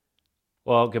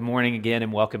Well, good morning again,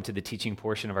 and welcome to the teaching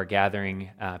portion of our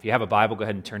gathering. If you have a Bible, go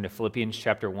ahead and turn to Philippians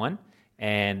chapter 1,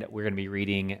 and we're going to be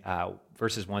reading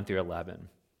verses 1 through 11.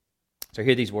 So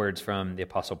hear these words from the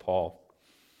Apostle Paul.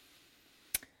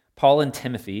 Paul and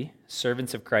Timothy,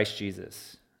 servants of Christ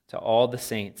Jesus, to all the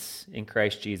saints in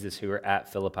Christ Jesus who are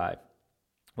at Philippi,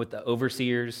 with the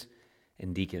overseers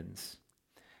and deacons.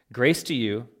 Grace to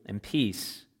you and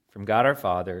peace from God our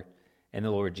Father and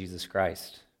the Lord Jesus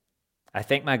Christ. I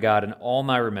thank my God in all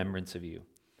my remembrance of you,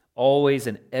 always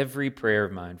in every prayer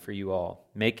of mine for you all,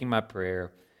 making my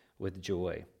prayer with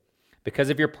joy, because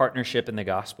of your partnership in the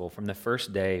gospel from the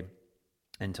first day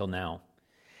until now.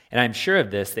 And I am sure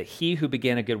of this, that he who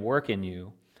began a good work in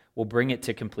you will bring it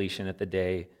to completion at the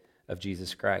day of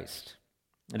Jesus Christ.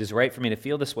 It is right for me to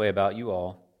feel this way about you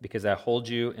all, because I hold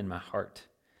you in my heart.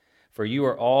 For you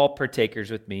are all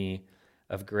partakers with me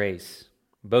of grace,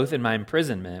 both in my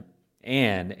imprisonment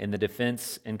and in the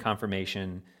defense and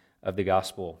confirmation of the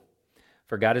gospel.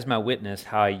 For God is my witness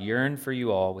how I yearn for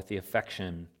you all with the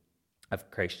affection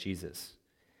of Christ Jesus.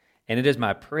 And it is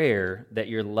my prayer that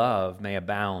your love may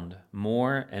abound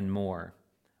more and more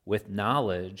with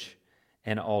knowledge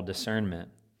and all discernment,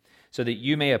 so that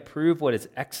you may approve what is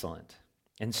excellent,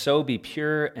 and so be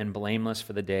pure and blameless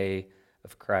for the day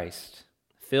of Christ,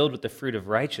 filled with the fruit of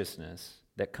righteousness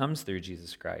that comes through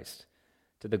Jesus Christ,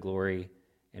 to the glory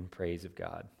and praise of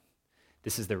God.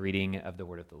 This is the reading of the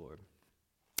word of the Lord.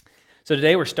 So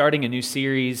today we're starting a new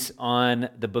series on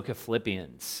the book of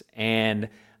Philippians. And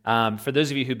for those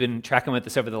of you who've been tracking with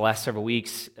us over the last several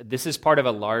weeks, this is part of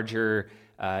a larger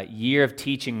year of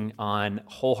teaching on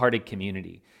wholehearted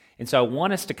community. And so I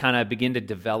want us to kind of begin to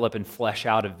develop and flesh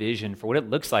out a vision for what it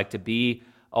looks like to be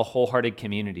a wholehearted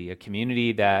community, a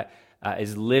community that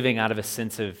is living out of a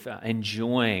sense of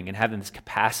enjoying and having this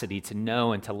capacity to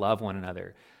know and to love one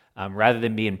another, rather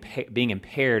than being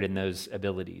impaired in those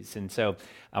abilities. And so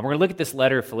we're going to look at this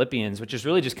letter of Philippians, which is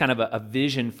really just kind of a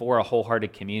vision for a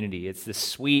wholehearted community. It's this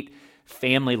sweet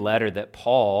family letter that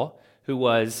Paul, who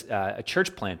was a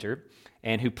church planter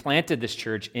and who planted this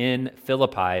church in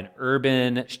Philippi, an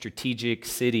urban, strategic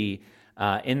city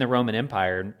in the Roman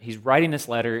Empire. He's writing this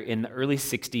letter in the early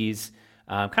 60s,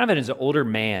 kind of as an older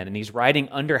man, and he's writing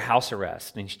under house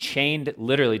arrest, and he's chained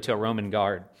literally to a Roman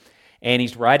guard. And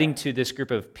he's writing to this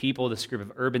group of people, this group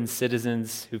of urban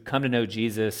citizens who've come to know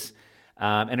Jesus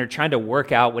and are trying to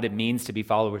work out what it means to be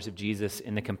followers of Jesus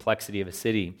in the complexity of a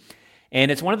city.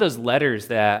 And it's one of those letters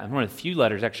one of the few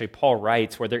letters actually Paul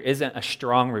writes where there isn't a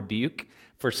strong rebuke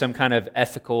for some kind of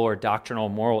ethical or doctrinal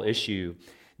moral issue.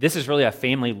 This is really a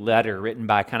family letter written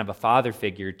by kind of a father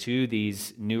figure to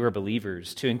these newer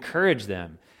believers to encourage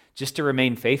them just to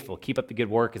remain faithful. Keep up the good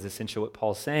work is essentially what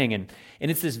Paul's saying. And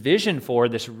it's this vision for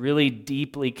this really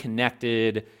deeply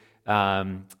connected,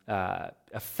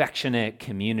 affectionate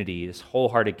community, this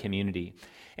wholehearted community.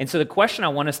 And so the question I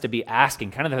want us to be asking,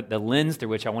 kind of the lens through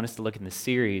which I want us to look in this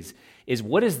series, is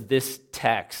what does this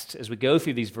text, as we go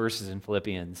through these verses in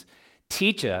Philippians,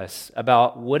 teach us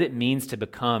about what it means to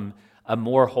become a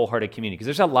more wholehearted community? Because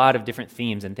there's a lot of different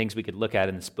themes and things we could look at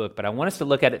in this book, but I want us to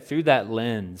look at it through that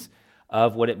lens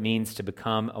of what it means to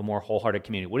become a more wholehearted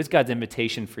community. What is God's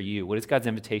invitation for you? What is God's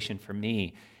invitation for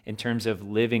me in terms of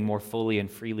living more fully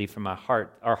and freely from our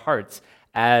hearts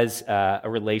as a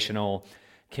relational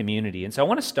community? And so I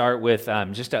want to start with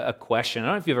just a question. I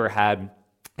don't know if you've ever had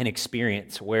an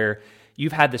experience where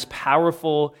you've had this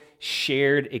powerful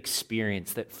shared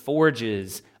experience that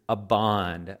forges a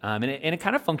bond, and it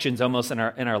kind of functions almost in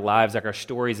our lives, like our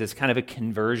stories, as kind of a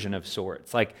conversion of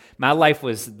sorts. Like my life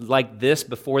was like this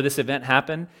before this event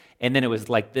happened, and then it was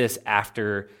like this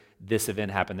after this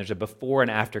event happened. There's a before and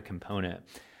after component.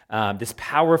 This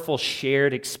powerful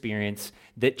shared experience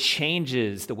that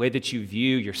changes the way that you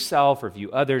view yourself or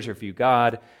view others or view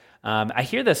God. I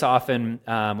hear this often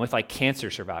with like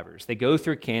cancer survivors. They go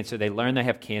through cancer, they learn they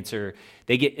have cancer,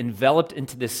 they get enveloped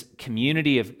into this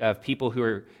community of people who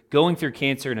are going through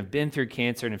cancer and have been through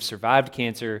cancer and have survived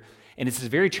cancer, and it's this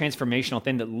very transformational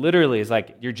thing that literally is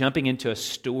like you're jumping into a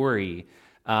story,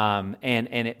 and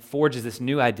it forges this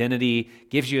new identity,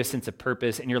 gives you a sense of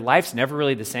purpose, and your life's never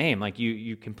really the same. Like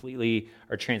you completely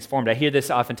are transformed. I hear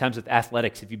this oftentimes with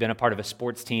athletics. If you've been a part of a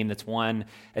sports team that's won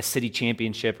a city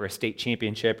championship or a state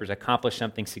championship or has accomplished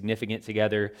something significant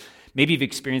together, maybe you've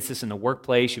experienced this in the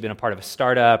workplace, you've been a part of a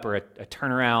startup or a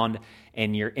turnaround,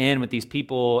 and you're in with these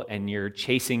people and you're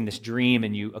chasing this dream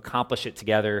and you accomplish it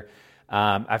together.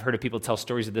 I've heard of people tell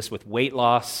stories of this with weight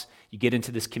loss. You get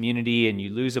into this community and you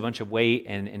lose a bunch of weight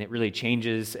and it really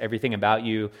changes everything about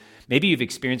you. Maybe you've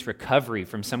experienced recovery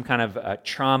from some kind of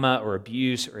trauma or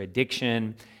abuse or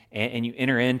addiction, and you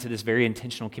enter into this very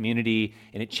intentional community,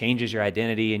 and it changes your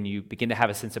identity, and you begin to have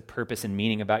a sense of purpose and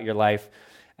meaning about your life.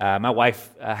 My wife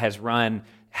has run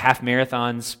half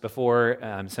marathons before.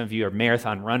 Some of you are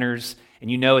marathon runners, and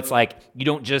you know it's like you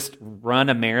don't just run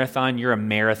a marathon, you're a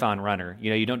marathon runner.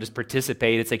 You don't just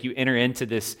participate. It's like you enter into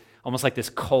this, almost like this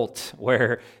cult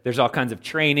where there's all kinds of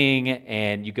training,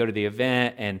 and you go to the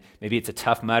event, and maybe it's a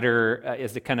Tough Mudder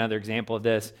is the kind of other example of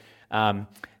this. Some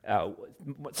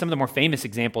of the more famous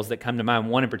examples that come to mind,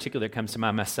 one in particular that comes to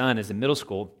mind, my son is in middle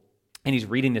school, and he's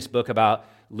reading this book about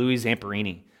Louis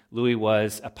Zamperini. Louis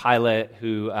was a pilot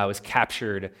who was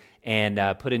captured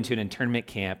and put into an internment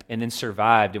camp, and then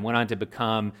survived and went on to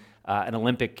become an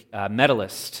Olympic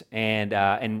medalist, and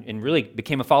really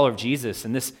became a follower of Jesus.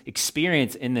 And this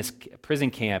experience in this prison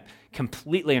camp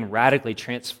completely and radically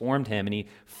transformed him, and he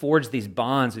forged these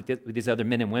bonds with these other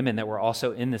men and women that were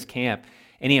also in this camp.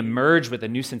 And he emerged with a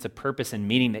new sense of purpose and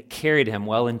meaning that carried him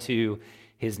well into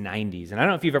his 90s. And I don't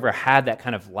know if you've ever had that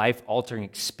kind of life-altering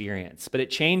experience, but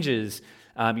it changes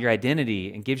your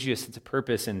identity and gives you a sense of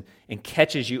purpose and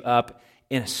catches you up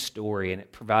in a story, and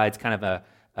it provides kind of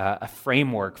a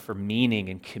framework for meaning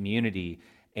and community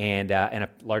and a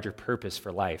larger purpose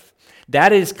for life.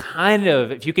 That is kind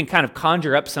of, if you can kind of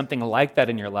conjure up something like that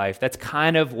in your life, that's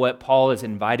kind of what Paul is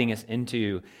inviting us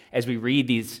into as we read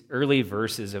these early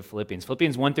verses of Philippians.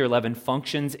 Philippians 1 through 11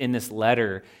 functions in this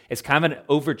letter as kind of an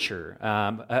overture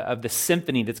of the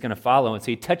symphony that's going to follow. And so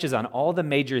he touches on all the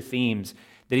major themes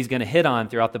that he's going to hit on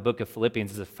throughout the book of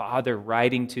Philippians as a father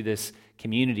writing to this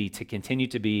community to continue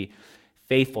to be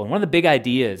faithful. And one of the big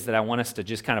ideas that I want us to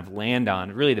just kind of land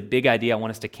on, really the big idea I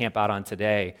want us to camp out on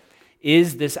today,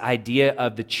 is this idea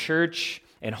of the church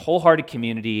and wholehearted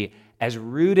community as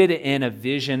rooted in a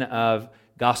vision of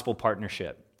gospel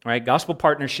partnership. Right? Gospel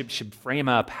partnership should frame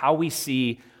up how we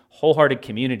see wholehearted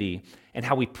community and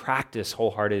how we practice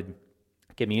wholehearted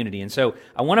community. And so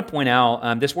I want to point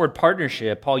out this word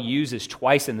partnership Paul uses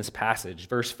twice in this passage.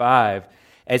 Verse 5,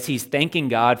 as he's thanking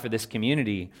God for this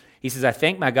community, he says, I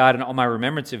thank my God in all my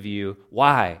remembrance of you.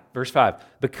 Why? Verse 5,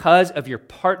 because of your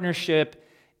partnership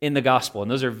in the gospel. And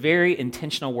those are very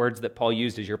intentional words that Paul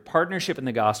used, as your partnership in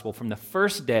the gospel from the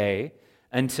first day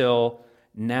until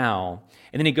now.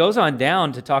 And then he goes on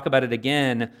down to talk about it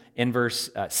again in verse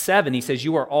 7. He says,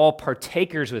 you are all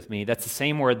partakers with me. That's the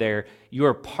same word there. You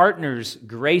are partners,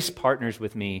 grace partners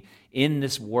with me in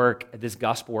this work, this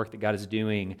gospel work that God is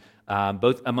doing,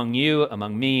 both among you,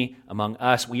 among me, among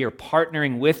us. We are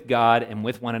partnering with God and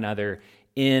with one another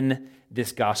in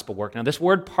this gospel work. Now, this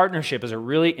word partnership is a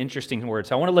really interesting word.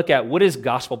 So I want to look at, what is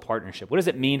gospel partnership? What does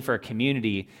it mean for a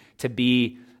community to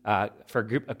be,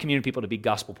 for a community of people to be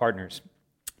gospel partners?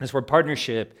 This word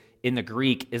partnership in the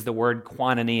Greek is the word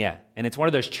koinonia. And it's one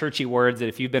of those churchy words that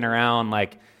if you've been around,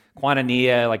 like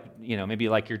koinonia, like, maybe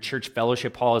like your church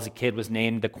fellowship hall as a kid was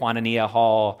named the Koinonia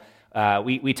Hall.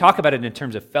 We talk about it in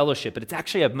terms of fellowship, but it's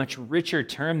actually a much richer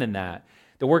term than that.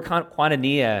 The word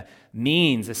koinonia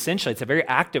means, essentially, it's a very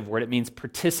active word. It means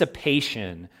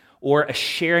participation or a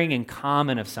sharing in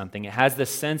common of something. It has this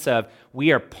sense of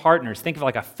we are partners. Think of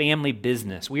like a family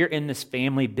business. We are in this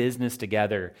family business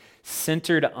together,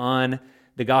 centered on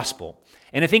the gospel.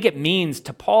 And I think it means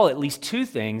to Paul at least two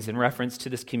things in reference to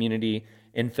this community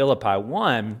in Philippi.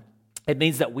 One, it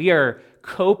means that we are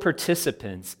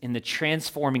co-participants in the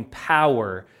transforming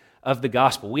power of the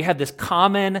gospel. We have this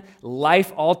common,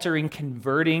 life-altering,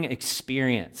 converting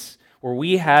experience where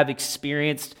we have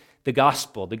experienced the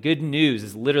gospel. The good news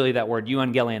is literally that word,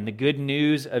 euangelion, the good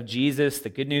news of Jesus, the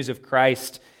good news of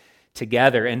Christ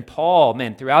together. And Paul,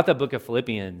 throughout the book of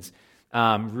Philippians,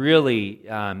 really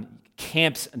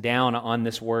camps down on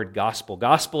this word gospel.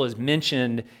 Gospel is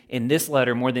mentioned in this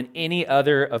letter more than any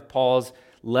other of Paul's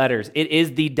letters. It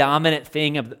is the dominant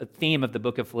theme of the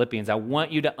book of Philippians. I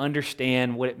want you to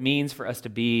understand what it means for us to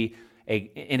be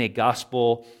in a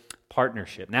gospel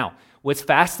partnership. Now, what's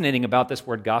fascinating about this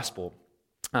word gospel,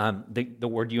 the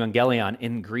word euangelion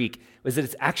in Greek, was that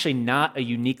it's actually not a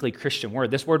uniquely Christian word.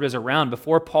 This word was around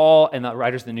before Paul and the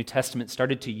writers of the New Testament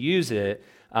started to use it.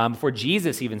 Before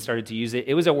Jesus even started to use it,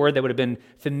 it was a word that would have been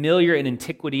familiar in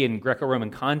antiquity and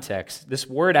Greco-Roman context. This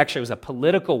word actually was a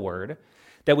political word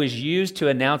that was used to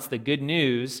announce the good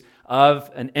news of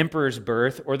an emperor's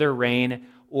birth or their reign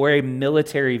or a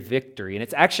military victory. And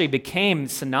it's actually became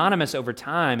synonymous over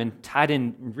time and tied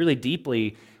in really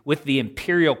deeply with the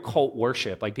imperial cult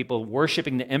worship, like people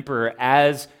worshiping the emperor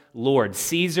as Lord.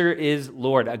 Caesar is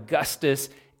Lord. Augustus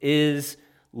is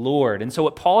Lord. And so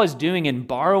what Paul is doing in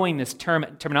borrowing this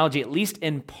terminology, at least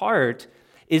in part,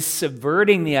 is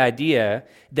subverting the idea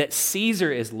that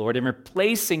Caesar is Lord and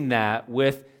replacing that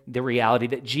with the reality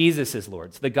that Jesus is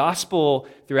Lord. So the gospel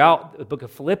throughout the book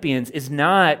of Philippians is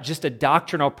not just a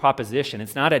doctrinal proposition.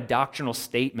 It's not a doctrinal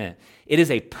statement. It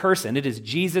is a person. It is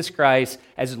Jesus Christ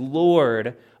as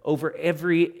Lord over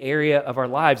every area of our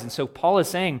lives. And so Paul is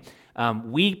saying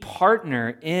we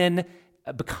partner in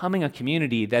becoming a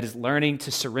community that is learning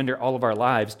to surrender all of our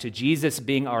lives to Jesus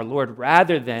being our Lord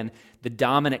rather than the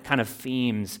dominant kind of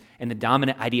themes and the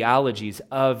dominant ideologies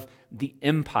of the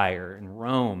empire and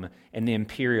Rome and the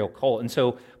imperial cult. And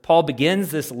so Paul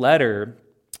begins this letter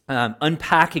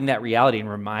unpacking that reality and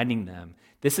reminding them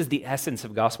this is the essence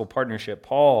of gospel partnership.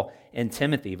 Paul and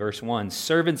Timothy, verse 1,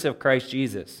 servants of Christ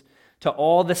Jesus, to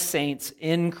all the saints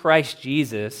in Christ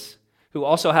Jesus who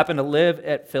also happen to live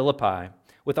at Philippi,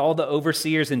 with all the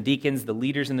overseers and deacons, the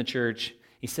leaders in the church,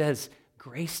 he says,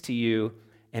 grace to you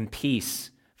and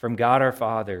peace from God our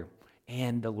Father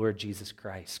and the Lord Jesus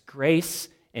Christ. Grace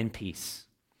and peace.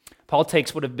 Paul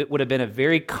takes what would have been a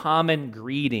very common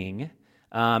greeting,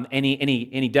 and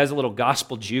he does a little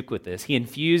gospel juke with this. He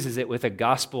infuses it with a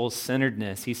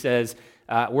gospel-centeredness. He says,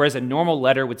 whereas a normal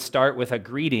letter would start with a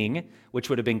greeting, which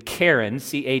would have been Charin,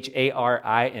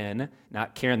 C-H-A-R-I-N,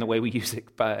 not Karen the way we use it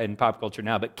in pop culture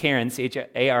now, but Charin,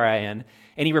 C-H-A-R-I-N,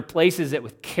 and he replaces it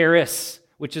with charis,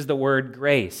 which is the word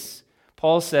grace.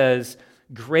 Paul says,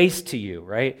 grace to you,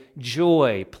 right?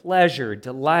 Joy, pleasure,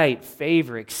 delight,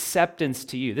 favor, acceptance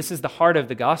to you. This is the heart of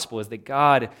the gospel, is that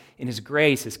God in his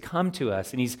grace has come to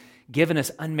us and he's given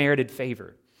us unmerited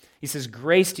favor. He says,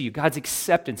 grace to you, God's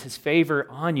acceptance, his favor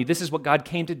on you. This is what God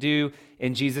came to do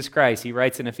in Jesus Christ. He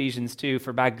writes in Ephesians 2,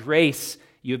 for by grace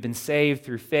you have been saved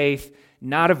through faith,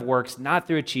 not of works, not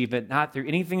through achievement, not through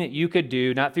anything that you could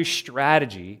do, not through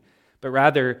strategy, but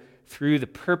rather through the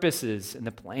purposes and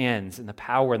the plans and the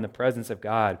power and the presence of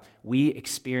God. We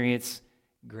experience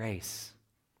grace.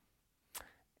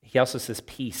 He also says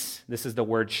peace. This is the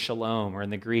word shalom, or in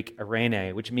the Greek,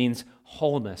 eirene, which means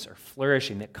wholeness or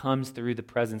flourishing that comes through the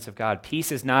presence of God.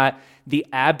 Peace is not the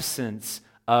absence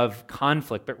of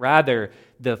conflict, but rather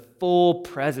the full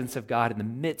presence of God in the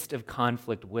midst of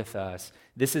conflict with us.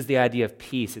 This is the idea of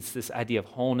peace. It's this idea of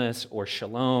wholeness or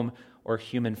shalom or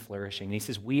human flourishing. And he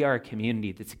says we are a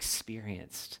community that's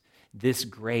experienced this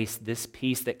grace, this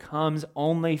peace that comes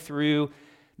only through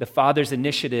the Father's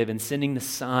initiative in sending the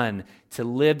Son to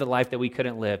live the life that we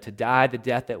couldn't live, to die the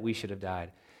death that we should have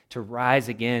died, to rise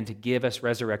again, to give us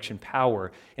resurrection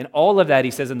power. And all of that, he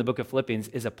says in the book of Philippians,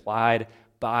 is applied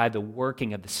by the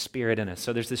working of the Spirit in us.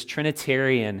 So there's this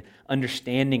Trinitarian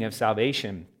understanding of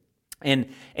salvation. And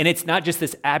it's not just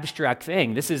this abstract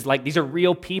thing. This is like, these are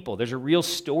real people. There's a real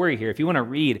story here. If you want to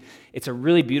read, it's a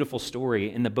really beautiful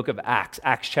story in the book of Acts.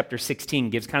 Acts chapter 16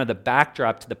 gives kind of the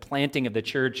backdrop to the planting of the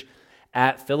church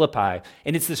at Philippi.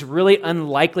 And it's this really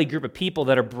unlikely group of people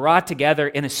that are brought together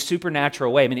in a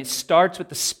supernatural way. I mean, it starts with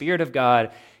the Spirit of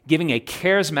God giving a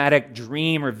charismatic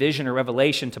dream or vision or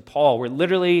revelation to Paul, where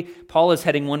literally Paul is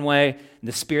heading one way, and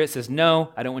the Spirit says,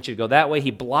 no, I don't want you to go that way. He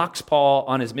blocks Paul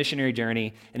on his missionary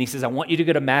journey, and he says, I want you to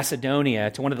go to Macedonia,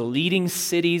 to one of the leading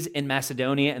cities in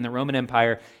Macedonia in the Roman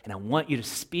Empire, and I want you to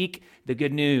speak the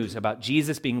good news about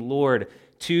Jesus being Lord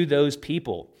to those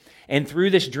people. And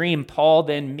through this dream, Paul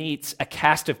then meets a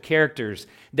cast of characters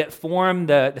that form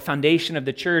the foundation of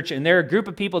the church. And they're a group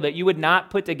of people that you would not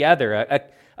put together.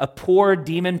 A poor,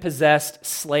 demon-possessed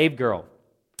slave girl,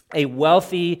 a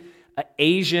wealthy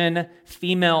Asian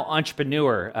female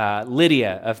entrepreneur,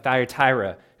 Lydia of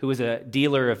Thyatira, who was a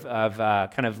dealer of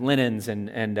kind of linens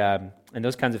and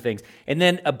those kinds of things. And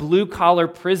then a blue-collar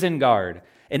prison guard,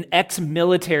 an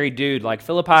ex-military dude. Like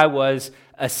Philippi was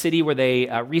a city where they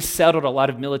resettled a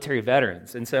lot of military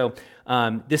veterans. And so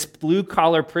this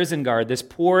blue-collar prison guard, this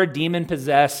poor,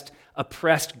 demon-possessed,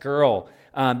 oppressed girl,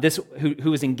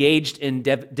 who was engaged in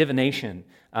divination,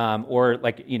 or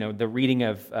like, the reading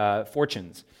of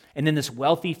fortunes. And then this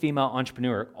wealthy female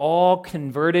entrepreneur, all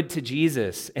converted to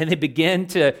Jesus, and they begin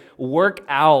to work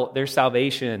out their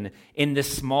salvation in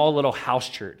this small little house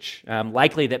church,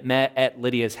 likely that met at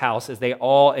Lydia's house, as they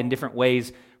all, in different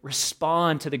ways,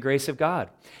 respond to the grace of God.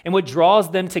 And what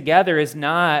draws them together is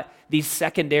not these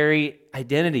secondary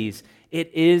identities.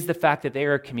 It is the fact that they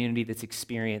are a community that's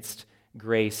experienced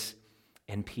grace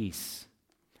and peace.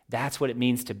 That's what it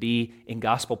means to be in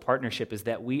gospel partnership, is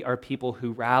that we are people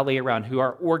who rally around, who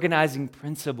our organizing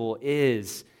principle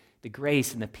is the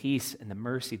grace and the peace and the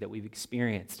mercy that we've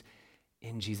experienced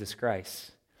in Jesus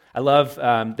Christ. I love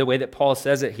the way that Paul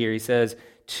says it here. He says,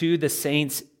 to the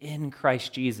saints in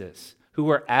Christ Jesus who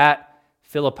are at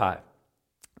Philippi.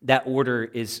 That order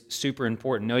is super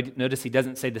important. Notice he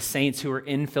doesn't say the saints who are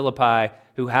in Philippi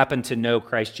who happen to know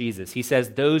Christ Jesus. He says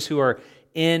those who are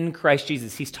in Christ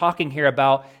Jesus. He's talking here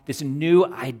about this new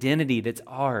identity that's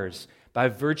ours by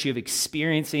virtue of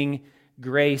experiencing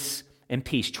grace and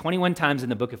peace. 21 times in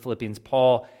the book of Philippians,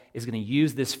 Paul is going to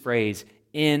use this phrase,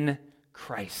 in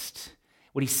Christ.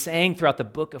 What he's saying throughout the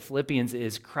book of Philippians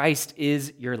is Christ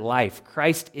is your life.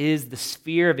 Christ is the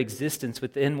sphere of existence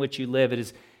within which you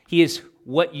live. He is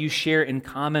what you share in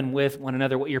common with one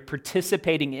another, what you're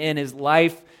participating in is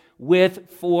life with,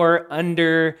 for,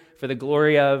 under, for the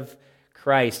glory of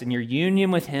Christ. And your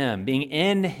union with him, being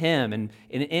in him and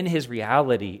in his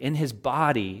reality, in his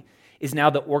body, is now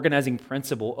the organizing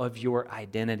principle of your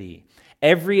identity.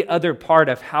 Every other part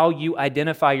of how you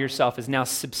identify yourself is now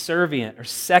subservient or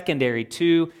secondary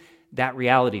to that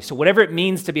reality. So whatever it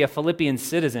means to be a Philippian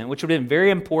citizen, which would have been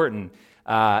very important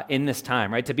in this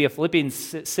time, right? To be a Philippian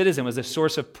citizen was a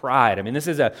source of pride. I mean, this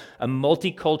is a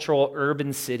multicultural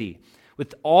urban city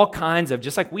with all kinds of,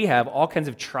 just like we have, all kinds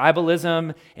of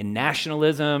tribalism and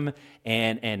nationalism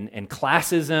and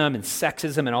classism and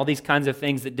sexism and all these kinds of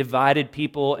things that divided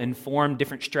people and formed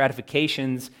different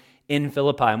stratifications in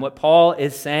Philippi. And what Paul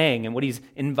is saying and what he's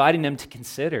inviting them to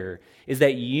consider is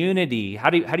that unity, how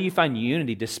do you find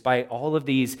unity despite all of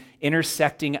these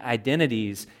intersecting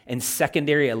identities and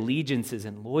secondary allegiances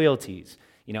and loyalties?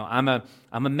 You know, I'm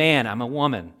a man, I'm a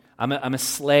woman, I'm a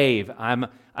slave, I'm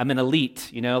an elite,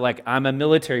 you know, like I'm a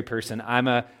military person, I'm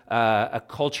a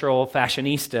cultural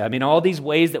fashionista. I mean, all these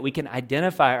ways that we can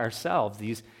identify ourselves,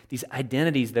 these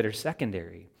identities that are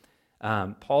secondary.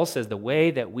 Paul says the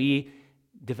way that we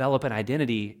develop an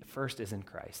identity first is in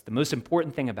Christ. The most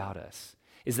important thing about us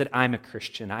is that I'm a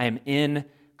Christian. I am in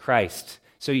Christ.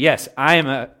 So yes,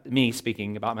 me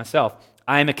speaking about myself,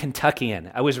 I am a Kentuckian.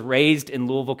 I was raised in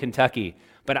Louisville, Kentucky,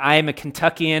 but I am a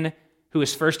Kentuckian who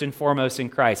is first and foremost in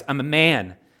Christ. I'm a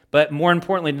man, but more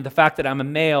importantly than the fact that I'm a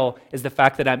male is the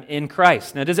fact that I'm in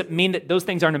Christ. Now, does it mean that those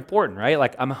things aren't important, right?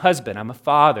 Like I'm a husband, I'm a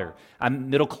father, I'm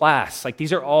middle class. Like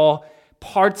these are all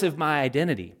parts of my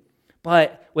identity.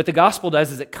 But what the gospel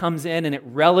does is it comes in and it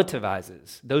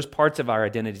relativizes those parts of our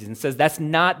identities and says that's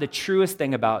not the truest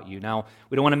thing about you. Now,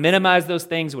 we don't want to minimize those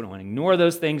things. We don't want to ignore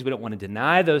those things. We don't want to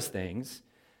deny those things.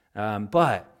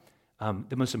 But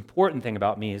the most important thing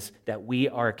about me is that we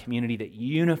are a community that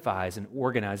unifies and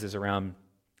organizes around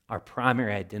our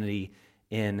primary identity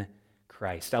in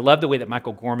Christ. I love the way that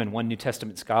Michael Gorman, one New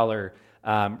Testament scholar,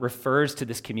 refers to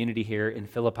this community here in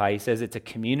Philippi. He says it's a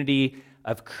community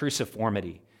of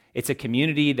cruciformity. It's a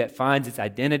community that finds its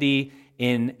identity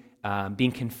in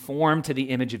being conformed to the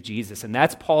image of Jesus. And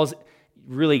that's Paul's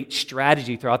really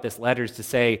strategy throughout this letter is to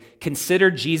say,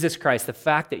 consider Jesus Christ, the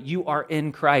fact that you are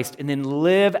in Christ, and then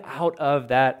live out of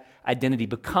that identity.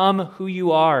 Become who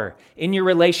you are in your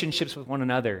relationships with one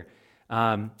another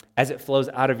as it flows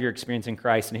out of your experience in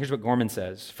Christ. And here's what Gorman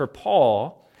says. For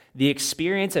Paul, the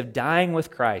experience of dying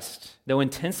with Christ, though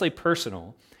intensely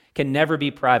personal, can never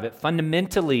be private.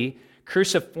 Fundamentally,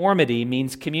 cruciformity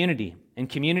means community, and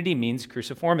community means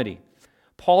cruciformity.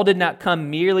 Paul did not come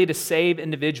merely to save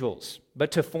individuals,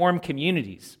 but to form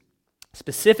communities,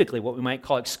 specifically what we might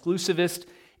call exclusivist,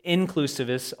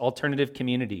 inclusivist, alternative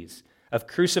communities of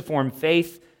cruciform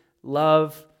faith,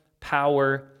 love,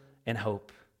 power, and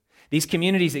hope. These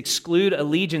communities exclude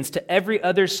allegiance to every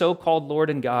other so-called Lord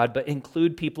and God, but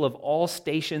include people of all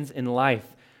stations in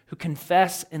life who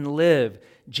confess and live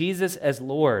Jesus as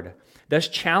Lord, thus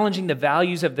challenging the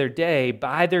values of their day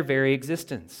by their very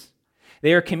existence.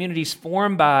 They are communities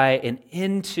formed by and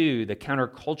into the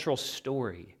countercultural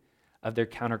story of their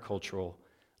countercultural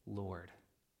Lord.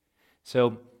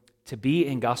 So to be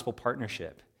in gospel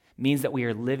partnership means that we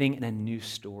are living in a new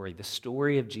story, the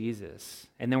story of Jesus.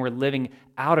 And then we're living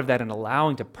out of that and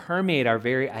allowing to permeate our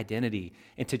very identity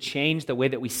and to change the way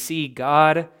that we see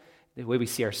God, the way we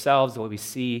see ourselves, the way we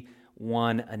see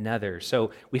one another. So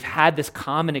we've had this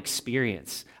common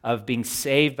experience of being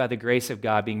saved by the grace of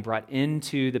God, being brought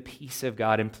into the peace of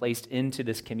God and placed into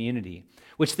this community,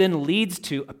 which then leads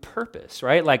to a purpose,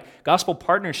 right? Like gospel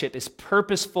partnership is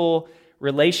purposeful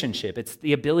relationship. It's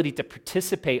the ability to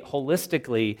participate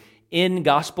holistically in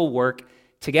gospel work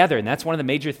together. And that's one of the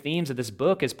major themes of this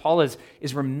book is Paul is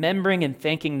remembering and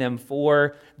thanking them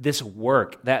for this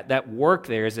work. That work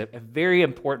there is a very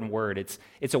important word.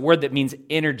 It's a word that means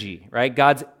energy, right?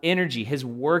 God's energy, his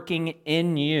working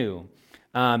in you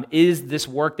is this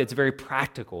work that's very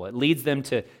practical. It leads them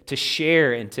to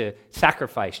share and to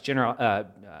sacrifice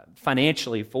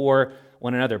financially for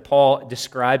one another. Paul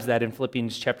describes that in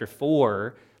Philippians chapter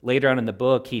 4. Later on in the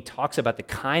book, he talks about the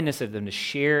kindness of them to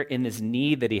share in this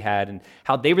need that he had and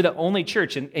how they were the only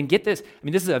church. And get this, I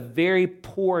mean, this is a very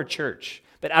poor church.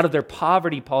 But out of their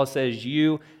poverty, Paul says,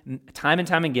 you, time and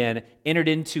time again, entered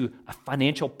into a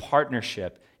financial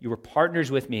partnership. You were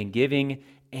partners with me in giving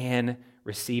and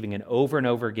receiving. And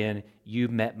over again, you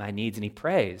met my needs. And he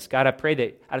prays, God, I pray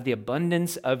that out of the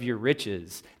abundance of your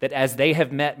riches, that as they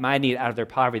have met my need out of their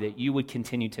poverty, that you would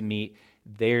continue to meet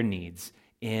their needs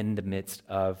in the midst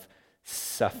of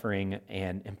suffering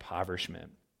and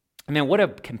impoverishment. I mean, what a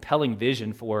compelling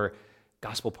vision for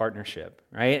gospel partnership,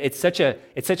 right? It's such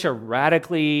a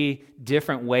radically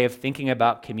different way of thinking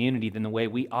about community than the way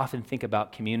we often think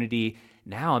about community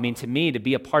now. I mean, to me, to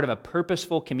be a part of a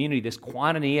purposeful community, this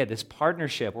koinonia, this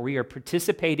partnership where we are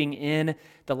participating in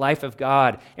the life of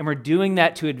God, and we're doing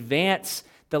that to advance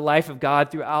the life of God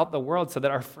throughout the world so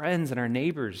that our friends and our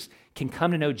neighbors can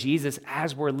come to know Jesus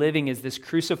as we're living as this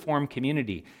cruciform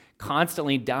community,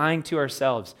 constantly dying to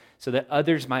ourselves so that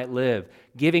others might live,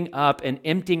 giving up and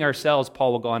emptying ourselves,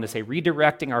 Paul will go on to say,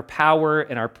 redirecting our power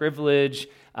and our privilege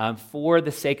for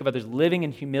the sake of others, living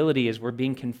in humility as we're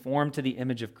being conformed to the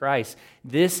image of Christ.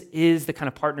 This is the kind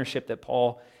of partnership that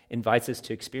Paul invites us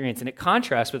to experience. And it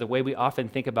contrasts with the way we often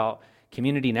think about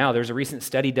community now. There's a recent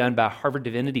study done by Harvard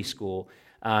Divinity School,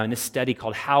 in a study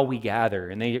called How We Gather.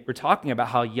 And they were talking about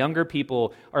how younger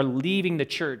people are leaving the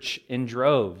church in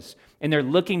droves, and they're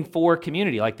looking for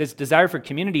community. Like, this desire for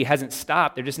community hasn't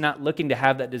stopped. They're just not looking to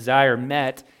have that desire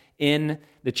met in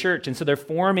the church. And so they're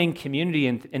forming community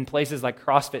in places like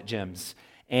CrossFit gyms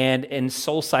and in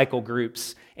Soul Cycle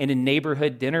groups and in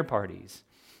neighborhood dinner parties.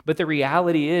 But the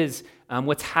reality is,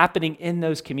 what's happening in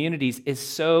those communities is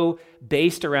so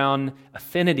based around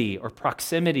affinity or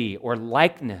proximity or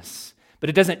likeness, but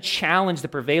it doesn't challenge the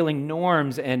prevailing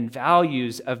norms and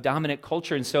values of dominant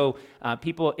culture. And so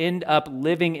people end up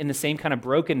living in the same kind of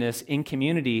brokenness in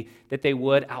community that they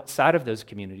would outside of those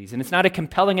communities. And it's not a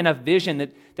compelling enough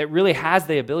vision that really has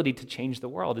the ability to change the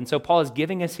world. And so Paul is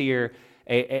giving us here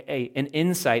an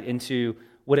insight into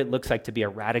what it looks like to be a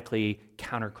radically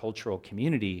countercultural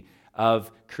community of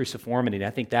cruciformity. And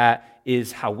I think that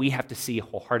is how we have to see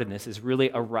wholeheartedness, is really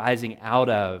arising out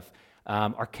of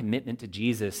our commitment to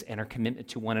Jesus and our commitment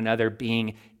to one another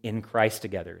being in Christ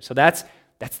together. So that's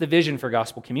the vision for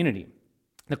gospel community.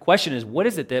 The question is, what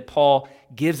is it that Paul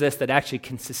gives us that actually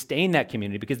can sustain that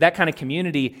community? Because that kind of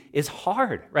community is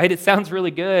hard, right? It sounds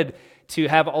really good to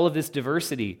have all of this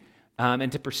diversity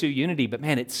and to pursue unity, but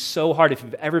man, it's so hard. If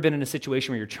you've ever been in a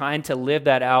situation where you're trying to live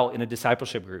that out in a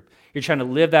discipleship group, you're trying to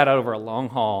live that out over a long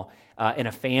haul in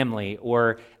a family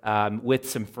or with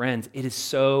some friends, it is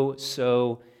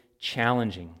so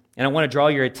challenging. And I want to draw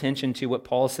your attention to what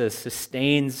Paul says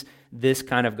sustains this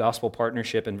kind of gospel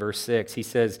partnership in verse 6. He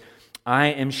says, I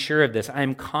am sure of this, I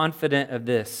am confident of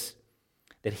this,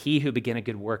 that he who began a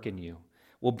good work in you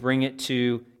will bring it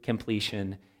to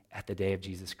completion at the day of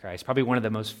Jesus Christ. Probably one of the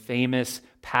most famous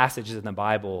passages in the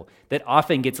Bible that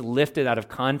often gets lifted out of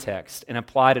context and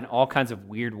applied in all kinds of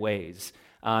weird ways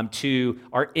to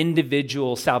our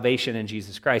individual salvation in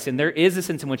Jesus Christ. And there is a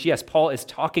sense in which, yes, Paul is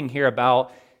talking here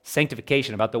about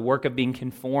sanctification, about the work of being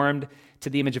conformed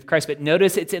to the image of Christ. But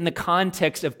notice it's in the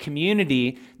context of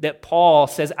community that Paul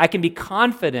says, I can be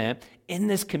confident in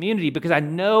this community because I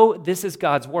know this is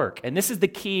God's work. And this is the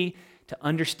key to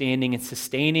understanding and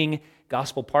sustaining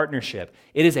gospel partnership.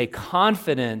 It is a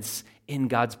confidence in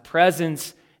God's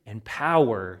presence and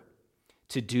power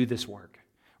to do this work,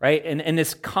 right? And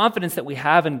this confidence that we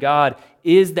have in God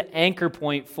is the anchor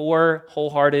point for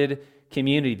wholehearted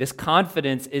community. This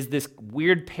confidence is this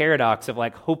weird paradox of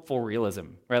like hopeful realism,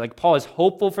 right? Like Paul is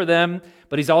hopeful for them,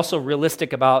 but he's also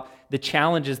realistic about the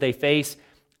challenges they face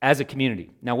as a community.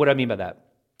 Now, what do I mean by that?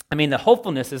 I mean, the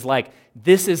hopefulness is like,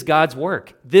 this is God's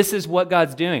work. This is what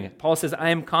God's doing. Paul says,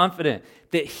 I am confident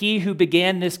that he who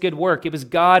began this good work, it was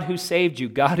God who saved you,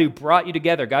 God who brought you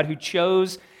together, God who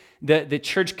chose the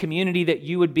church community that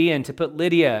you would be in to put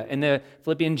Lydia and the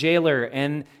Philippian jailer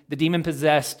and the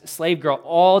demon-possessed slave girl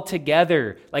all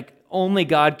together. Like only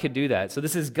God could do that. So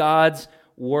this is God's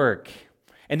work.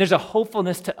 And there's a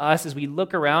hopefulness to us as we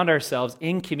look around ourselves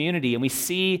in community and we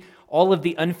see all of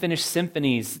the unfinished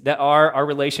symphonies that are our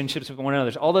relationships with one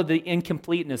another, all of the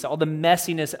incompleteness, all the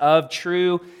messiness of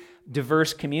true,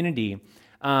 diverse community.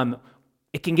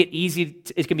 It can be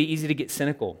easy to get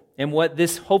cynical. And what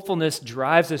this hopefulness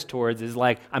drives us towards is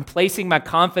like, I'm placing my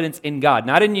confidence in God,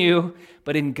 not in you,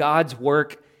 but in God's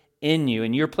work in you.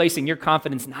 And you're placing your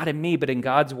confidence not in me, but in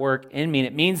God's work in me. And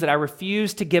it means that I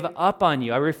refuse to give up on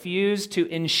you. I refuse to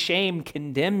in shame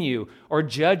condemn you or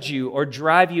judge you or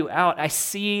drive you out. I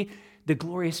see the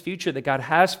glorious future that God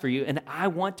has for you, and I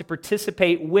want to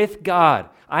participate with God.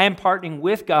 I am partnering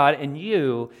with God and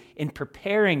you in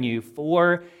preparing you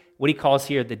for what he calls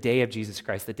here the day of Jesus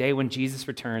Christ, the day when Jesus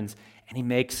returns and he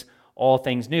makes all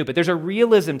things new. But there's a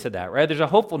realism to that, right? There's a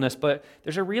hopefulness, but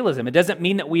there's a realism. It doesn't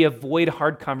mean that we avoid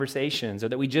hard conversations or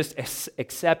that we just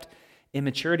accept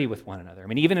immaturity with one another. I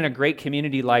mean, even in a great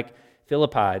community like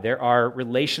Philippi, there are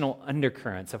relational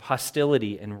undercurrents of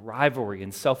hostility and rivalry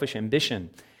and selfish ambition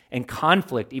and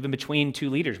conflict even between two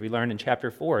leaders, we learned in chapter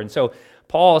 4. And so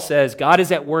Paul says, God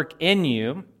is at work in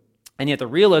you, and yet the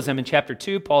realism in chapter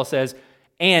 2, Paul says,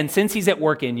 and since he's at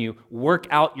work in you, work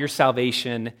out your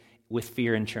salvation with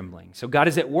fear and trembling. So God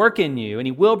is at work in you, and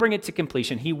he will bring it to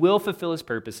completion. He will fulfill his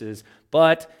purposes,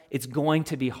 but it's going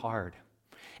to be hard.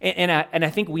 And I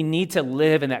think we need to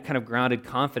live in that kind of grounded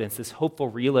confidence, this hopeful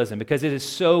realism, because it is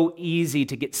so easy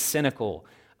to get cynical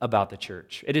about the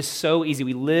church. It is so easy.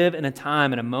 We live in a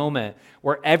time, in a moment,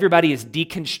 where everybody is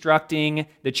deconstructing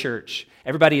the church.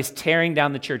 Everybody is tearing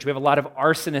down the church. We have a lot of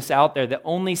arsonists out there that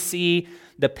only see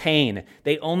the pain.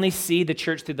 They only see the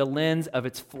church through the lens of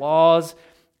its flaws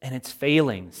and its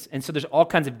failings. And so there's all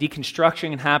kinds of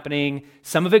deconstruction happening.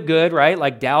 Some of it good, right?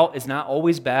 Like doubt is not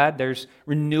always bad. There's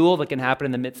renewal that can happen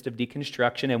in the midst of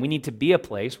deconstruction, and we need to be a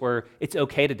place where it's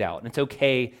okay to doubt, and it's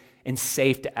okay and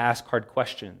safe to ask hard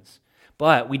questions.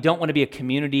 But we don't want to be a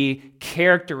community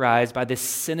characterized by this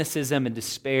cynicism and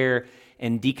despair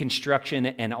and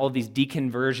deconstruction and all of these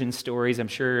deconversion stories. I'm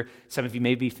sure some of you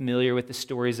may be familiar with the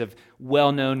stories of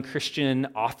well-known Christian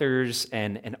authors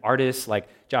and artists like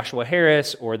Joshua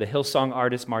Harris or the Hillsong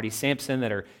artist Marty Sampson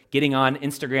that are getting on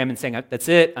Instagram and saying, that's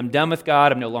it, I'm done with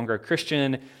God, I'm no longer a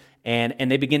Christian.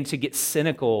 And they begin to get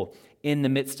cynical in the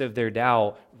midst of their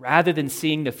doubt. Rather than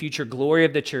seeing the future glory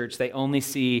of the church, they only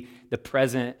see the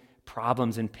present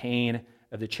problems and pain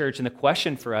of the church. And the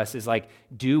question for us is like,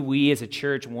 do we as a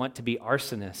church want to be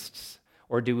arsonists,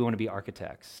 or do we want to be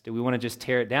architects? Do we want to just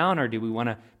tear it down, or do we want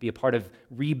to be a part of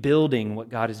rebuilding what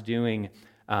God is doing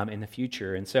in the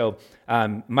future? And so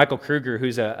Michael Kruger,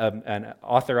 who's an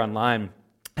author online,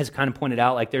 has kind of pointed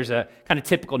out like there's a kind of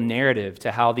typical narrative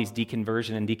to how these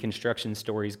deconversion and deconstruction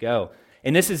stories go.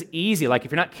 And this is easy. Like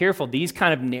if you're not careful, these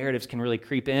kind of narratives can really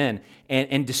creep in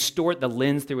and distort the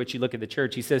lens through which you look at the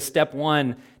church. He says step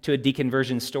one to a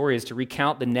deconversion story is to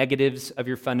recount the negatives of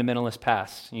your fundamentalist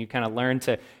past. You kind of learn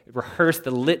to rehearse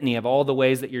the litany of all the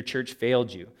ways that your church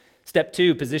failed you. Step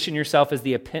two, position yourself as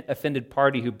the offended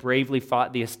party who bravely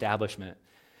fought the establishment.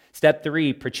 Step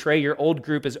three, portray your old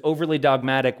group as overly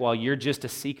dogmatic while you're just a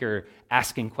seeker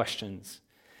asking questions.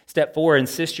 Step four,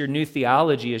 insist your new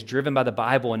theology is driven by the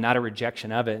Bible and not a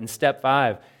rejection of it. And step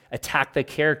five, attack the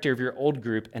character of your old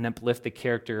group and uplift the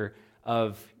character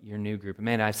of your new group. And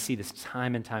man, I see this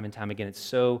time and time and time again. It's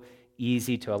so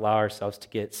easy to allow ourselves to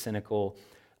get cynical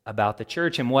about the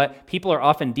church. And what people are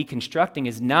often deconstructing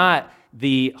is not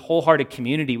the wholehearted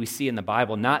community we see in the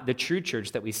Bible, not the true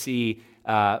church that we see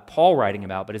Paul writing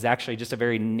about, but is actually just a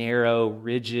very narrow,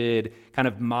 rigid, kind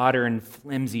of modern,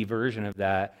 flimsy version of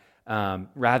that.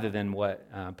 Rather than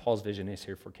what Paul's vision is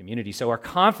here for community. So our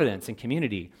confidence in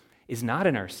community is not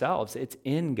in ourselves, it's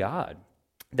in God.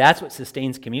 That's what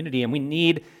sustains community, and we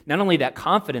need not only that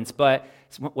confidence, but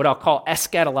what I'll call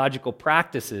eschatological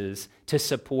practices to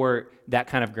support that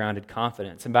kind of grounded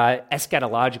confidence. And by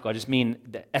eschatological, I just mean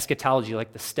the eschatology,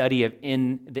 like the study of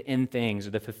the end things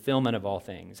or the fulfillment of all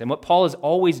things. And what Paul is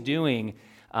always doing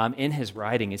in his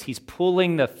writing is he's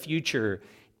pulling the future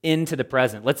into the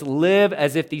present. Let's live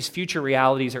as if these future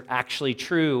realities are actually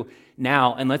true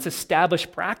now, and let's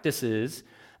establish practices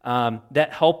that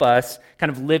help us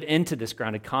kind of live into this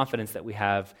grounded confidence that we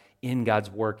have in God's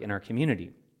work in our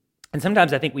community. And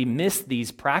sometimes I think we miss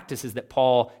these practices that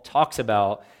Paul talks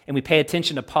about, and we pay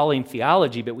attention to Pauline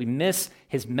theology, but we miss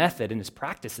his method and his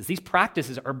practices. These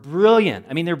practices are brilliant.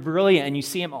 I mean, they're brilliant, and you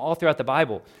see them all throughout the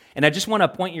Bible. And I just want to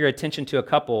point your attention to a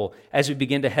couple as we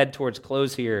begin to head towards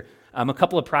close here. A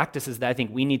couple of practices that I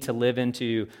think we need to live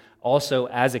into also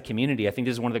as a community. I think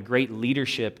this is one of the great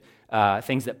leadership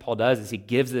things that Paul does is he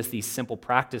gives us these simple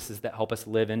practices that help us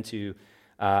live into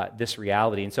this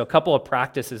reality. And so a couple of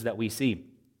practices that we see.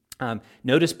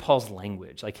 Notice Paul's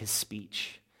language, like his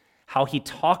speech, how he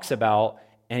talks about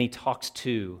and he talks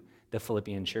to the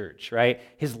Philippian church, right?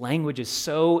 His language is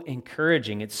so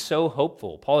encouraging. It's so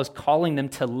hopeful. Paul is calling them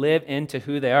to live into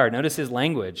who they are. Notice his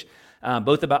language.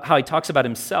 Both about how he talks about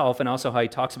himself and also how he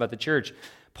talks about the church.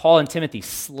 Paul and Timothy,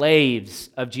 slaves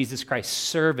of Jesus Christ,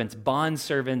 servants,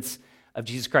 bondservants of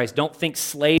Jesus Christ. Don't think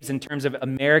slaves in terms of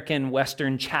American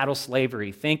Western chattel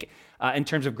slavery. Think in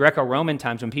terms of Greco-Roman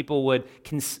times when people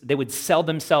would sell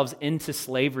themselves into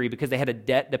slavery because they had a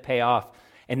debt to pay off.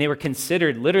 And they were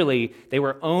considered, literally, they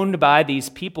were owned by these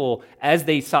people as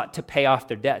they sought to pay off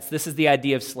their debts. This is the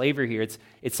idea of slavery here.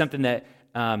 It's something that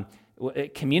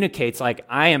it communicates like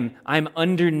I'm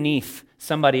underneath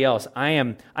somebody else.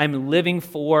 I'm living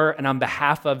for and on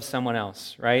behalf of someone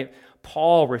else, right?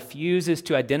 Paul refuses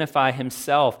to identify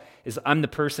himself as I'm the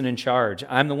person in charge.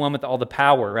 I'm the one with all the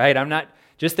power, right? I'm not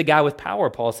just the guy with power.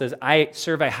 Paul says, I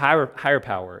serve a higher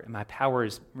power, and my power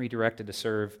is redirected to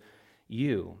serve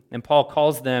you. And Paul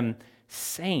calls them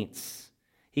saints.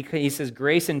 He says,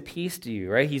 grace and peace to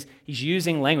you, right? He's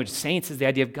using language. Saints is the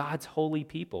idea of God's holy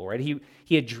people, right?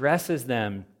 He addresses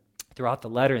them throughout the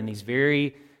letter in these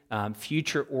very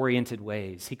future-oriented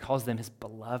ways. He calls them his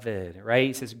beloved, right?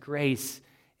 He says, grace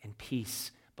and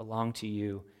peace belong to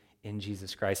you in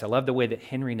Jesus Christ. I love the way that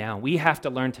Henry Nouwen, we have to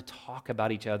learn to talk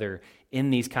about each other in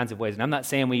these kinds of ways. And I'm not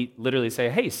saying we literally say,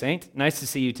 hey, Saint, nice to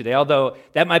see you today, although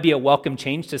that might be a welcome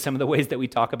change to some of the ways that we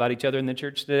talk about each other in the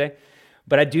church today.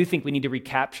 But I do think we need to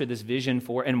recapture this vision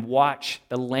for and watch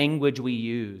the language we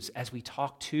use as we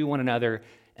talk to one another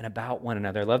and about one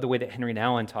another. I love the way that Henry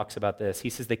Nouwen talks about this. He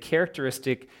says, the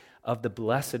characteristic of the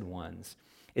blessed ones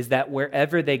is that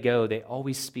wherever they go, they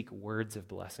always speak words of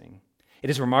blessing. It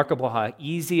is remarkable how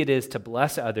easy it is to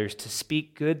bless others, to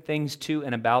speak good things to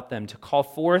and about them, to call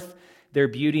forth their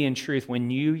beauty and truth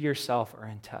when you yourself are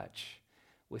in touch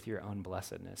with your own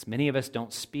blessedness. Many of us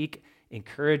don't speak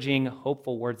encouraging,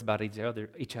 hopeful words about each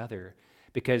other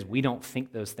because we don't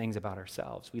think those things about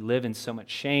ourselves. We live in so much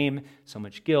shame, so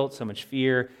much guilt, so much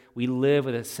fear. We live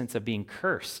with a sense of being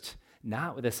cursed,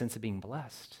 not with a sense of being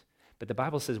blessed. But the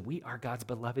Bible says we are God's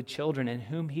beloved children in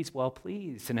whom he's well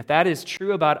pleased. And if that is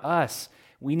true about us,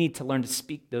 we need to learn to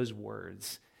speak those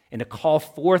words and to call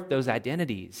forth those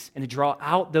identities and to draw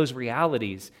out those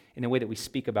realities in the way that we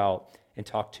speak about and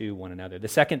talk to one another. The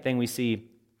second thing we see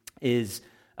is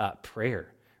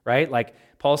prayer, right? Like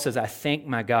Paul says, I thank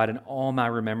my God in all my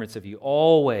remembrance of you,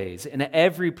 always, in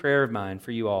every prayer of mine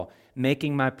for you all,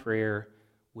 making my prayer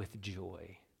with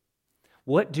joy.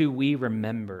 What do we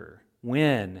remember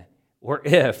when or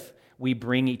if we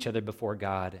bring each other before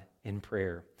God in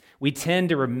prayer? We tend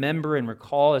to remember and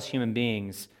recall as human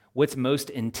beings what's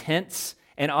most intense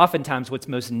and oftentimes what's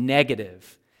most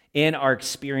negative in our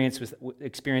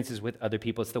experiences with other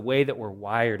people. It's the way that we're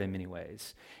wired in many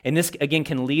ways. And this, again,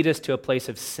 can lead us to a place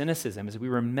of cynicism as we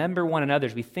remember one another,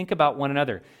 as we think about one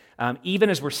another. Even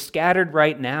as we're scattered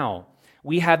right now,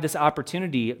 we have this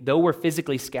opportunity, though we're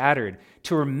physically scattered,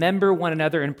 to remember one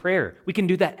another in prayer. We can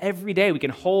do that every day. We can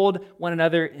hold one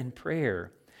another in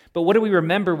prayer. But what do we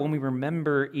remember when we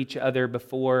remember each other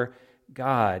before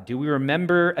God? Do we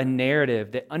remember a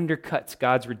narrative that undercuts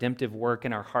God's redemptive work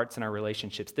in our hearts and our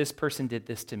relationships? This person did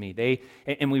this to me.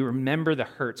 And we remember the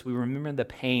hurts. We remember the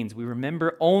pains. We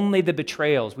remember only the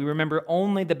betrayals. We remember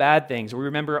only the bad things. We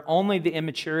remember only the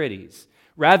immaturities,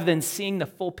 rather than seeing the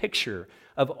full picture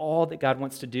of all that God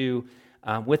wants to do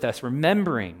with us,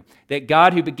 remembering that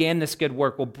God who began this good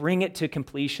work will bring it to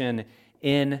completion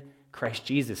in Christ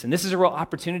Jesus. And this is a real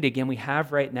opportunity, again, we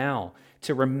have right now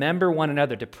to remember one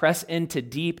another, to press into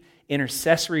deep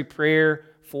intercessory prayer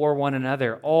for one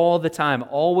another all the time,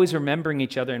 always remembering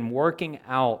each other and working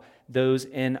out those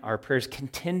in our prayers,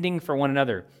 contending for one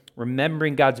another,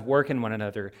 remembering God's work in one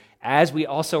another as we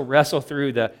also wrestle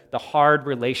through the hard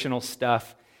relational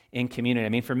stuff in community. I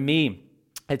mean, for me,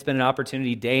 it's been an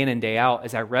opportunity day in and day out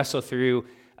as I wrestle through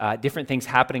different things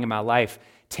happening in my life.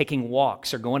 Taking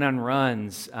walks or going on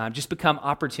runs just become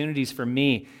opportunities for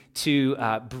me to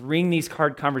bring these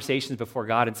hard conversations before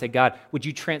God and say, God, would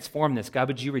you transform this? God,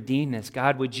 would you redeem this?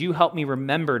 God, would you help me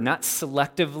remember, not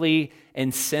selectively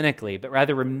and cynically, but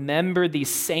rather remember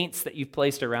these saints that you've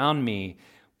placed around me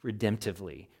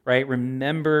redemptively, right?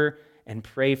 Remember and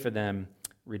pray for them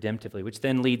redemptively, which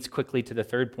then leads quickly to the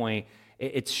third point.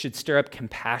 It should stir up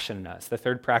compassion in us. The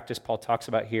third practice Paul talks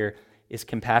about here is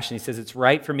compassion. He says, it's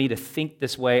right for me to think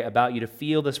this way about you, to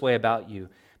feel this way about you,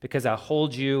 because I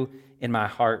hold you in my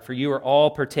heart. For you are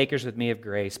all partakers with me of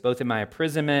grace, both in my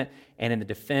imprisonment and in the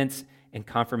defense and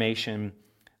confirmation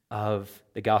of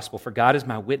the gospel. For God is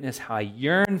my witness how I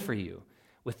yearn for you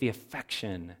with the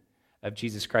affection of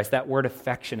Jesus Christ. That word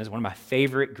affection is one of my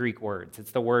favorite Greek words.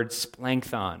 It's the word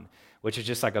splanchthon, which is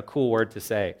just like a cool word to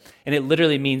say. And it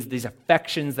literally means these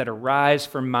affections that arise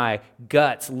from my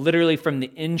guts, literally from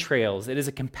the entrails. It is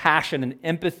a compassion and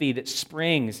empathy that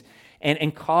springs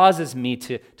and causes me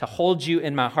to hold you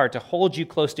in my heart, to hold you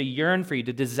close, to yearn for you,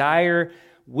 to desire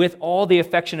with all the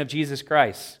affection of Jesus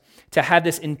Christ, to have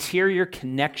this interior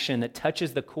connection that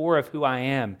touches the core of who I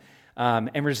am,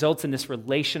 and results in this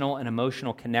relational and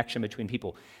emotional connection between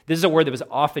people. This is a word that was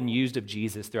often used of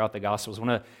Jesus throughout the Gospels. One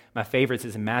of my favorites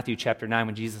is in Matthew chapter 9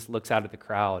 when Jesus looks out at the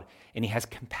crowd and he has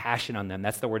compassion on them.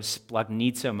 That's the word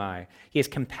splagnizomai. He has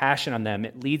compassion on them.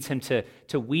 It leads him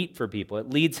to weep for people.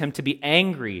 It leads him to be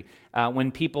angry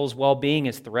when people's well-being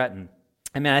is threatened.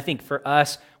 I mean, I think for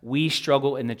us, we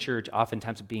struggle in the church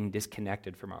oftentimes with being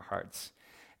disconnected from our hearts.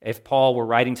 If Paul were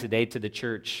writing today to the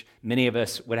church, many of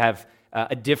us would have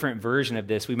a different version of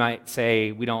this. We might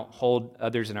say we don't hold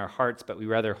others in our hearts, but we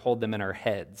rather hold them in our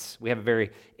heads. We have a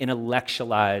very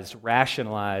intellectualized,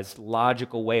 rationalized,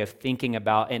 logical way of thinking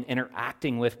about and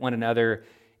interacting with one another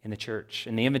in the church.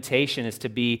 And the invitation is to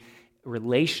be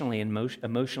relationally and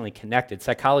emotionally connected.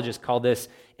 Psychologists call this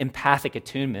empathic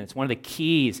attunement. It's one of the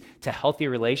keys to healthy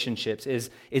relationships is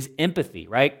empathy,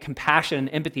 right? Compassion and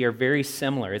empathy are very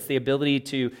similar. It's the ability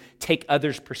to take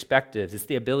others' perspectives. It's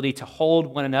the ability to hold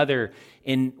one another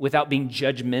without being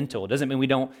judgmental. It doesn't mean we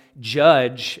don't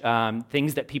judge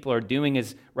things that people are doing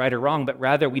as right or wrong, but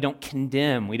rather we don't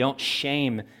condemn, we don't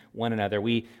shame one another.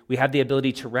 We have the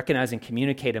ability to recognize and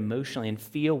communicate emotionally and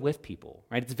feel with people,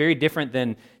 right? It's very different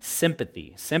than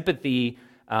sympathy. Sympathy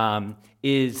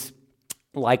is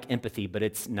like empathy, but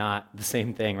it's not the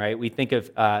same thing, right? We think of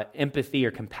empathy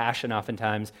or compassion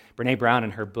oftentimes. Brene Brown,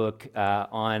 in her book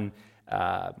on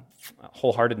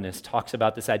wholeheartedness, talks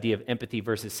about this idea of empathy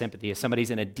versus sympathy. If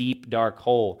somebody's in a deep, dark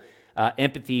hole,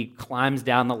 empathy climbs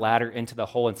down the ladder into the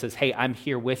hole and says, hey, I'm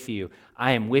here with you.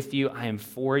 I am with you. I am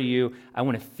for you. I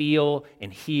want to feel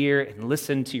and hear and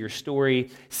listen to your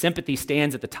story. Sympathy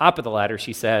stands at the top of the ladder,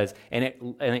 she says, and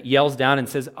it yells down and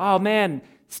says, oh man,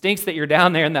 stinks that you're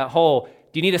down there in that hole.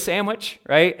 Do you need a sandwich,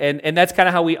 right? And that's kind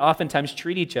of how we oftentimes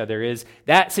treat each other, is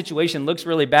that situation looks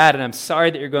really bad, and I'm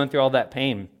sorry that you're going through all that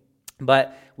pain.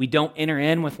 But we don't enter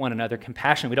in with one another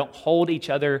compassion. We don't hold each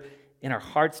other in our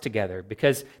hearts together,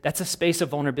 because that's a space of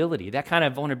vulnerability. That kind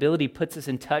of vulnerability puts us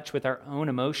in touch with our own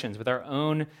emotions, with our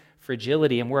own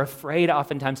fragility, and we're afraid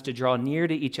oftentimes to draw near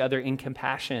to each other in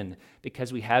compassion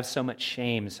because we have so much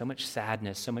shame, so much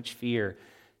sadness, so much fear,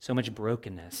 so much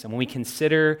brokenness. And when we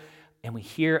consider and we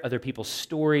hear other people's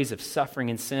stories of suffering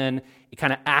and sin, it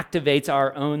kind of activates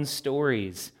our own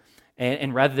stories.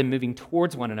 And rather than moving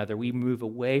towards one another, we move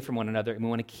away from one another, and we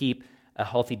want to keep a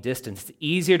healthy distance. It's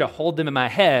easier to hold them in my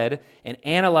head and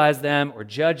analyze them or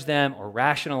judge them or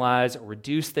rationalize or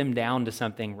reduce them down to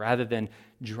something rather than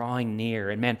drawing near.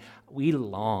 And man, we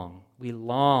long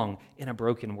in a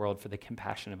broken world for the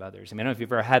compassion of others. I mean, I don't know if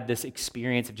you've ever had this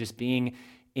experience of just being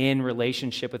in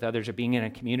relationship with others or being in a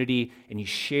community and you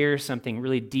share something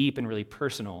really deep and really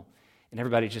personal and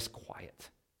everybody's just quiet.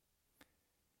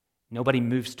 Nobody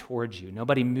moves towards you.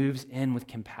 Nobody moves in with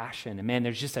compassion. And man,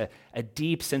 there's just a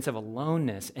deep sense of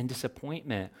aloneness and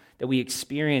disappointment that we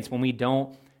experience when we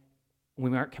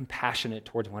aren't compassionate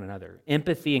towards one another.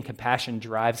 Empathy and compassion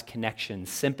drives connection.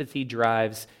 Sympathy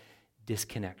drives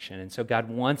disconnection. And so God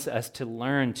wants us to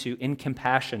learn to, in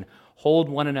compassion, hold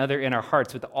one another in our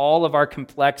hearts with all of our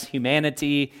complex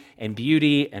humanity and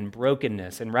beauty and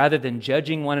brokenness. And rather than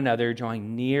judging one another,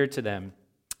 drawing near to them.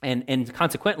 And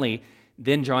consequently,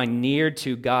 then drawing near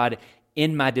to God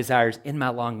in my desires, in my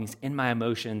longings, in my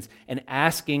emotions, and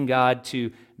asking God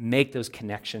to make those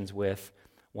connections with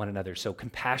one another. So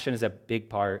compassion is a big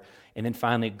part. And then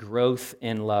finally, growth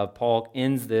in love. Paul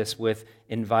ends this with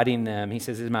inviting them. He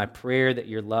says, "It is my prayer that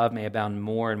your love may abound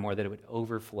more and more, that it would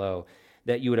overflow,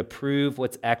 that you would approve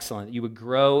what's excellent, that you would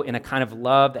grow in a kind of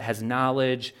love that has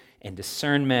knowledge and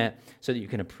discernment so that you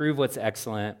can approve what's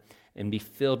excellent and be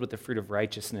filled with the fruit of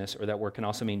righteousness," or that word can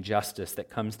also mean justice, that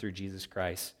comes through Jesus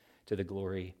Christ to the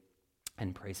glory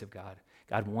and praise of God.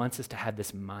 God wants us to have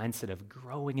this mindset of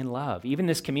growing in love. Even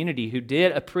this community who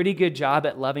did a pretty good job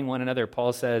at loving one another,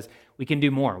 Paul says we can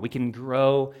do more. We can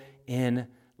grow in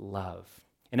love.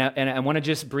 And I want to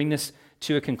just bring this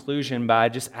to a conclusion by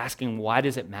just asking, why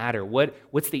does it matter?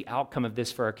 What's the outcome of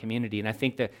this for our community? And I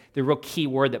think that the real key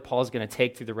word that Paul's going to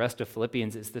take through the rest of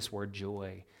Philippians is this word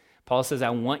joy. Paul says, I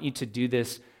want you to do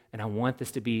this, and I want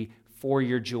this to be for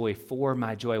your joy, for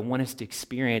my joy. I want us to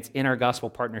experience in our gospel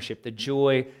partnership the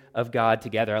joy of God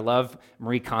together. I love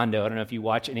Marie Kondo. I don't know if you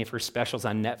watch any of her specials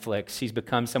on Netflix. She's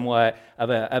become somewhat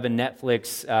of a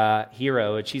Netflix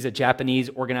hero. And she's a Japanese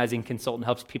organizing consultant,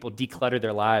 helps people declutter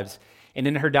their lives. And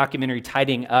in her documentary,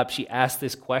 Tidying Up, she asked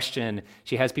this question.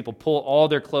 She has people pull all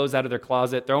their clothes out of their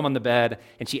closet, throw them on the bed,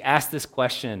 and she asked this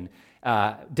question,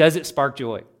 does it spark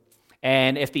joy?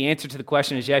 And if the answer to the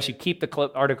question is yes, you keep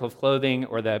the article of clothing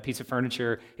or the piece of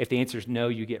furniture. If the answer is no,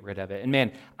 you get rid of it. And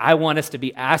man, I want us to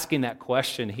be asking that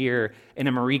question here in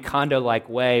a Marie Kondo-like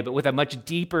way, but with a much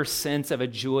deeper sense of a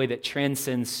joy that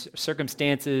transcends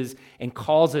circumstances and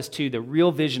calls us to the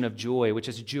real vision of joy, which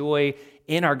is joy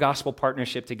in our gospel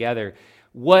partnership together.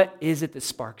 What is it that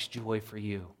sparks joy for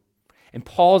you? And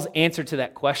Paul's answer to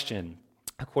that question,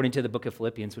 according to the book of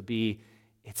Philippians, would be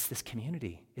it's this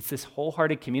community. It's this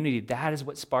wholehearted community. That is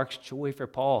what sparks joy for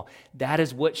Paul. That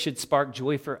is what should spark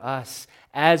joy for us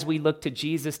as we look to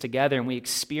Jesus together and we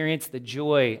experience the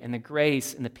joy and the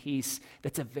grace and the peace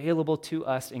that's available to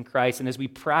us in Christ. And as we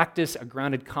practice a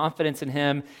grounded confidence in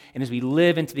him, and as we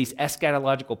live into these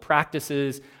eschatological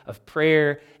practices of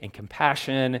prayer and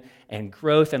compassion and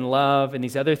growth and love and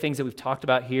these other things that we've talked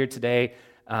about here today,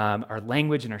 our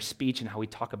language and our speech and how we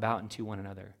talk about and to one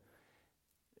another,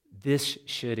 this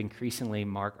should increasingly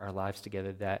mark our lives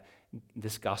together, that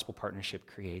this gospel partnership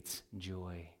creates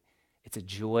joy. It's a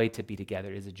joy to be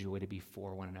together. It is a joy to be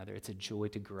for one another. It's a joy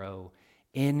to grow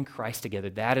in Christ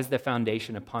together. That is the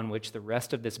foundation upon which the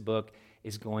rest of this book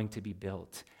is going to be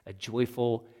built. A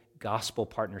joyful gospel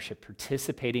partnership,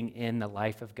 participating in the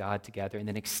life of God together, and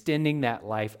then extending that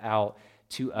life out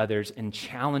to others and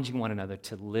challenging one another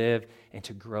to live and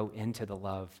to grow into the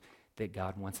love that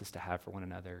God wants us to have for one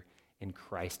another in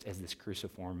Christ as this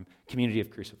cruciform community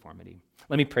of cruciformity.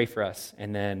 Let me pray for us,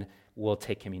 and then we'll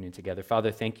take communion together.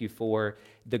 Father, thank you for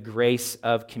the grace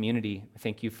of community.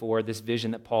 Thank you for this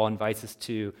vision that Paul invites us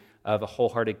to of a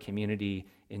wholehearted community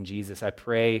in Jesus. I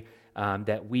pray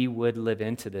that we would live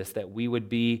into this, that we would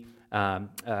be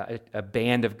a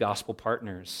band of gospel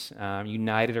partners,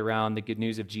 united around the good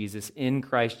news of Jesus. In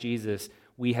Christ Jesus,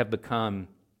 we have become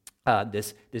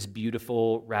this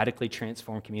beautiful, radically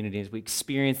transformed community. As we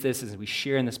experience this, as we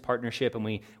share in this partnership, and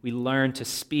we learn to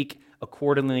speak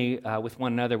accordingly with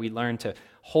one another, we learn to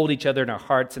hold each other in our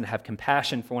hearts and have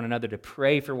compassion for one another, to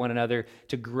pray for one another,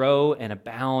 to grow and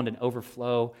abound and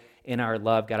overflow in our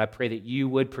love. God, I pray that you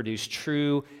would produce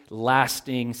true,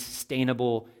 lasting,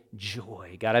 sustainable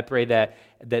joy. God, I pray that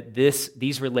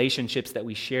these relationships that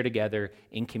we share together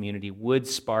in community would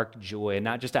spark joy, and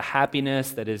not just a happiness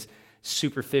that is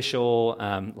superficial,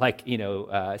 like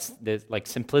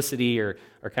simplicity or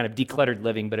kind of decluttered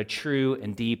living, but a true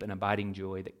and deep and abiding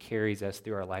joy that carries us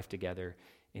through our life together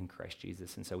in Christ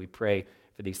Jesus. And so we pray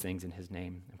for these things in his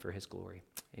name and for his glory.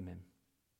 Amen.